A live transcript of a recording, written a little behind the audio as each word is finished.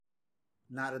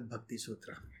Narad Bhakti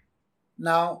Sutra.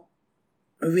 Now,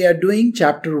 we are doing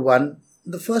chapter 1,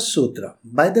 the first sutra.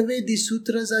 By the way, these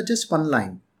sutras are just one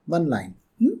line.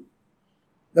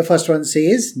 The first one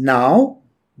says, now,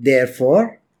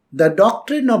 therefore, the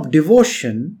doctrine of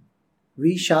devotion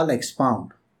we shall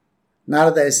expound.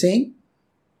 Narada is saying,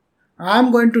 I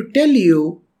am going to tell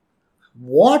you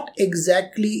what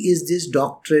exactly is this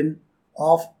doctrine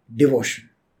of devotion.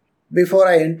 Before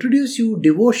I introduce you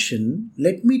devotion,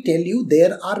 let me tell you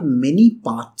there are many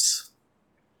paths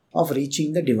of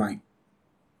reaching the divine.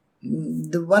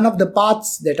 One of the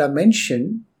paths that are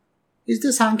mentioned is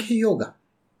the Sankhya Yoga.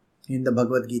 In the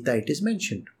Bhagavad Gita it is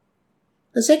mentioned.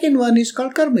 The second one is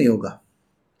called Karma Yoga.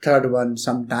 Third one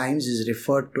sometimes is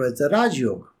referred to as the Raj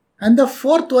Yoga. And the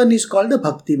fourth one is called the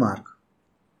Bhakti Marg.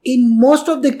 In most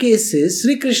of the cases,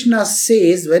 Sri Krishna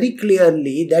says very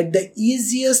clearly that the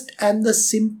easiest and the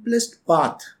simplest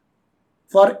path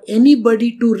for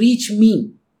anybody to reach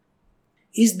me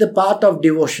is the path of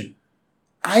devotion.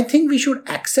 I think we should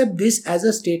accept this as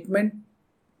a statement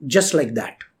just like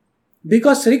that.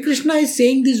 Because Sri Krishna is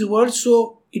saying these words,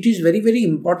 so it is very, very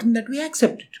important that we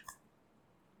accept it.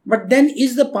 But then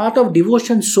is the path of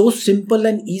devotion so simple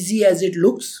and easy as it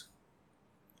looks?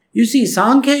 You see,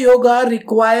 Sankhya Yoga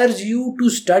requires you to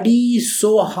study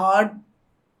so hard,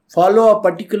 follow a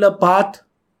particular path,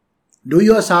 do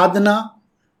your sadhana,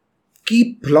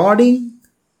 keep plodding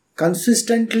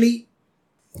consistently,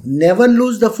 never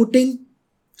lose the footing,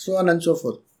 so on and so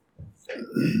forth.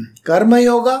 Karma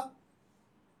Yoga,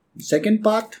 second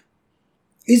path,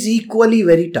 is equally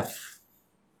very tough.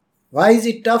 Why is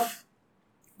it tough?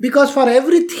 Because for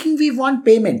everything we want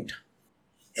payment.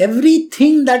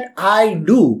 Everything that I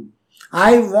do,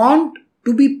 I want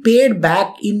to be paid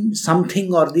back in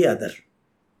something or the other.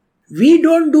 We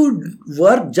don't do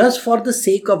work just for the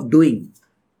sake of doing.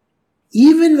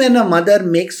 Even when a mother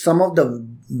makes some of the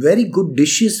very good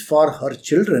dishes for her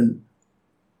children,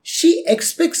 she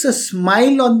expects a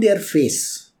smile on their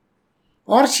face.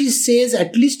 Or she says,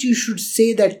 at least you should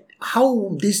say that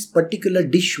how this particular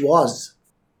dish was.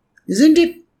 Isn't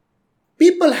it?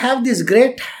 People have this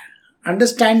great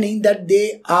understanding that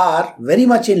they are very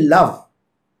much in love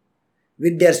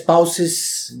with their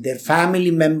spouses, their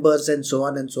family members, and so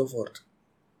on and so forth.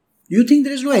 You think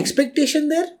there is no expectation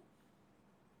there?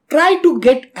 Try to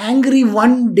get angry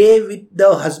one day with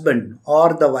the husband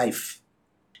or the wife.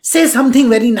 Say something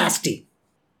very nasty.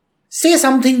 Say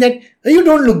something that, you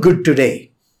don't look good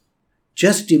today.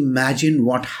 Just imagine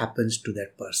what happens to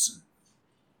that person.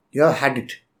 You have had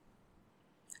it.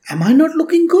 Am I not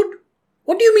looking good?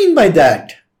 What do you mean by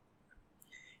that?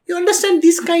 You understand,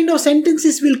 these kind of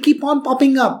sentences will keep on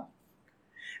popping up.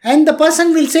 And the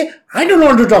person will say, I don't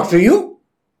want to talk to you.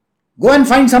 Go and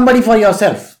find somebody for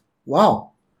yourself.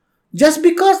 Wow. Just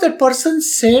because that person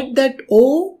said that,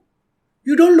 oh,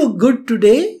 you don't look good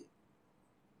today.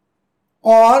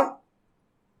 Or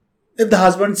if the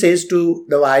husband says to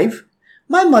the wife,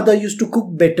 my mother used to cook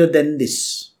better than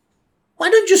this. Why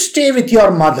don't you stay with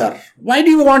your mother? Why do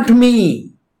you want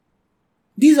me?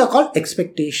 These are called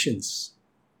expectations.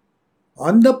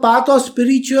 On the path of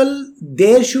spiritual,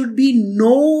 there should be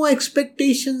no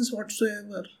expectations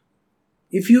whatsoever.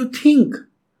 If you think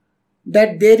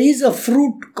that there is a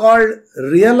fruit called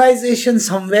realization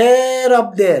somewhere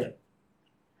up there,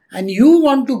 and you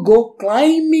want to go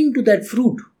climbing to that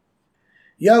fruit,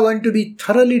 you are going to be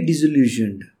thoroughly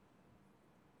disillusioned.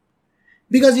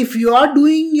 Because if you are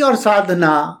doing your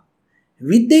sadhana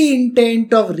with the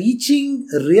intent of reaching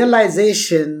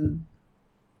realization,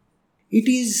 it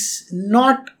is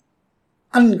not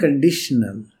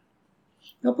unconditional.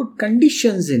 Now put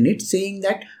conditions in it saying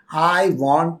that I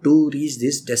want to reach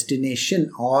this destination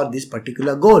or this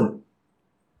particular goal.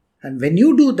 And when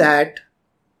you do that,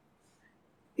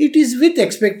 it is with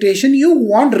expectation. You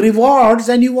want rewards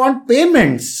and you want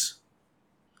payments.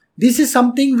 This is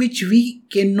something which we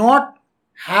cannot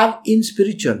have in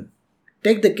spiritual.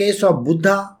 Take the case of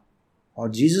Buddha or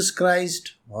Jesus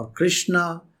Christ or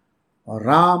Krishna or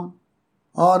Ram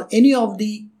or any of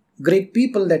the great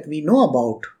people that we know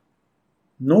about.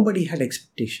 Nobody had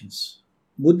expectations.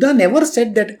 Buddha never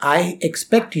said that I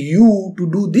expect you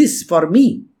to do this for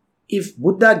me. If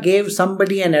Buddha gave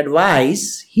somebody an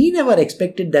advice, he never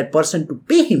expected that person to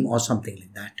pay him or something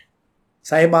like that.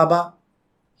 Sai Baba,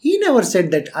 he never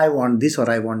said that I want this or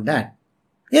I want that.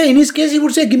 Yeah, in his case, he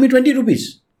would say, give me 20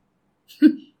 rupees.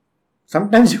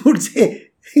 Sometimes he would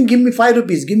say, give me 5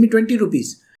 rupees, give me 20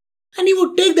 rupees. And he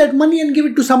would take that money and give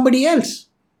it to somebody else.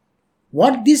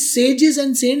 What these sages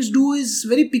and saints do is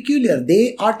very peculiar.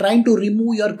 They are trying to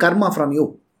remove your karma from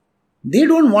you. They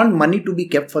don't want money to be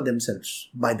kept for themselves,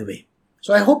 by the way.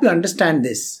 So I hope you understand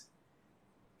this.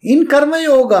 In Karma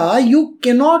Yoga, you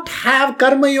cannot have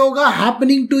Karma Yoga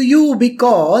happening to you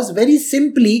because very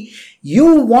simply,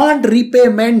 you want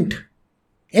repayment.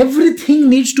 Everything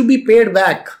needs to be paid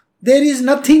back. There is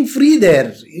nothing free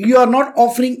there. You are not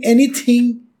offering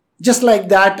anything just like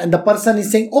that and the person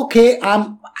is saying, okay,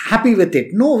 I'm happy with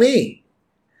it. No way.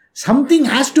 Something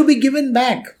has to be given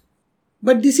back.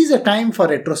 But this is a time for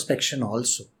retrospection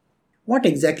also. What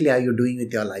exactly are you doing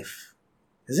with your life?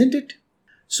 Isn't it?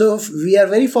 So we are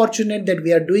very fortunate that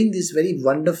we are doing this very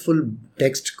wonderful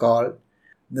text called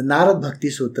the Narad Bhakti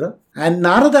Sutra. And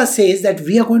Narada says that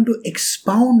we are going to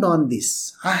expound on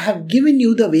this. I have given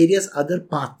you the various other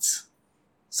paths.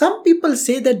 Some people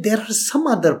say that there are some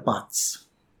other paths.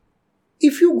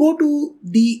 If you go to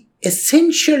the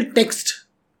essential text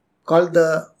called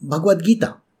the Bhagavad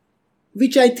Gita,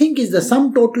 which I think is the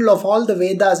sum total of all the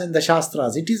Vedas and the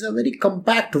Shastras, it is a very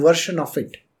compact version of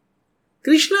it.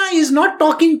 Krishna is not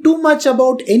talking too much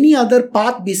about any other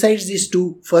path besides these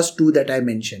first two that I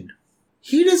mentioned.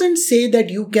 He doesn't say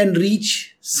that you can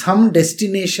reach some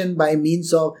destination by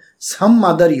means of some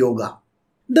other yoga.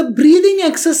 The breathing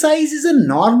exercise is a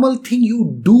normal thing.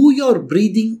 You do your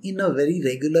breathing in a very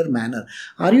regular manner.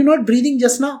 Are you not breathing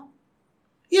just now?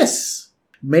 Yes.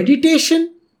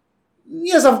 Meditation?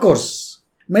 Yes, of course.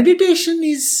 Meditation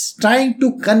is trying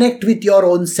to connect with your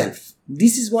own self.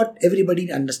 This is what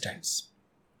everybody understands.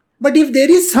 But if there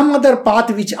is some other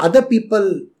path which other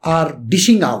people are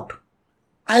dishing out,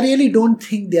 I really don't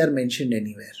think they are mentioned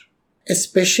anywhere.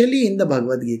 Especially in the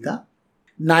Bhagavad Gita.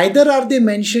 Neither are they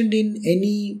mentioned in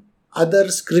any other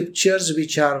scriptures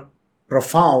which are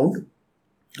profound,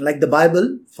 like the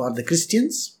Bible for the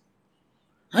Christians.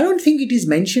 I don't think it is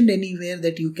mentioned anywhere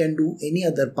that you can do any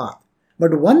other path.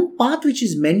 But one path which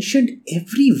is mentioned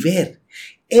everywhere,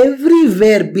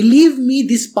 believe me,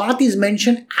 this path is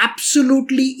mentioned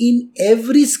absolutely in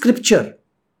every scripture.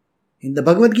 In the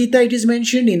Bhagavad Gita it is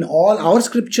mentioned, in all our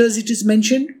scriptures it is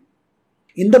mentioned.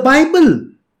 In the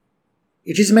Bible,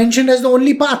 it is mentioned as the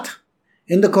only path.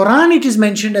 In the Quran, it is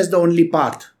mentioned as the only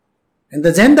path. In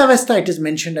the Zen Avesta, it is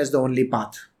mentioned as the only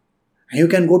path. And you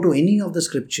can go to any of the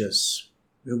scriptures.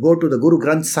 You go to the Guru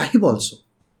Granth Sahib also.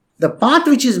 The path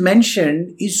which is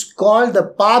mentioned is called the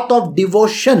path of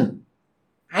devotion.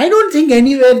 I don't think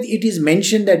anywhere it is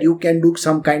mentioned that you can do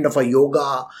some kind of a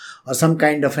yoga or some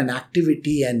kind of an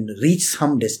activity and reach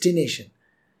some destination.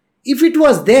 If it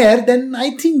was there, then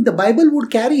I think the Bible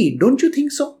would carry it. Don't you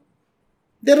think so?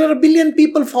 There are 1 billion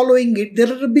people following it.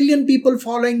 There are 1 billion people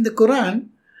following the Quran.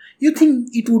 You think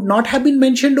it would not have been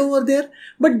mentioned over there?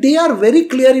 But they are very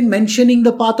clear in mentioning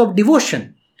the path of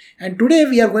devotion. And today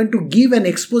we are going to give an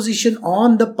exposition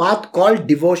on the path called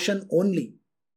devotion only.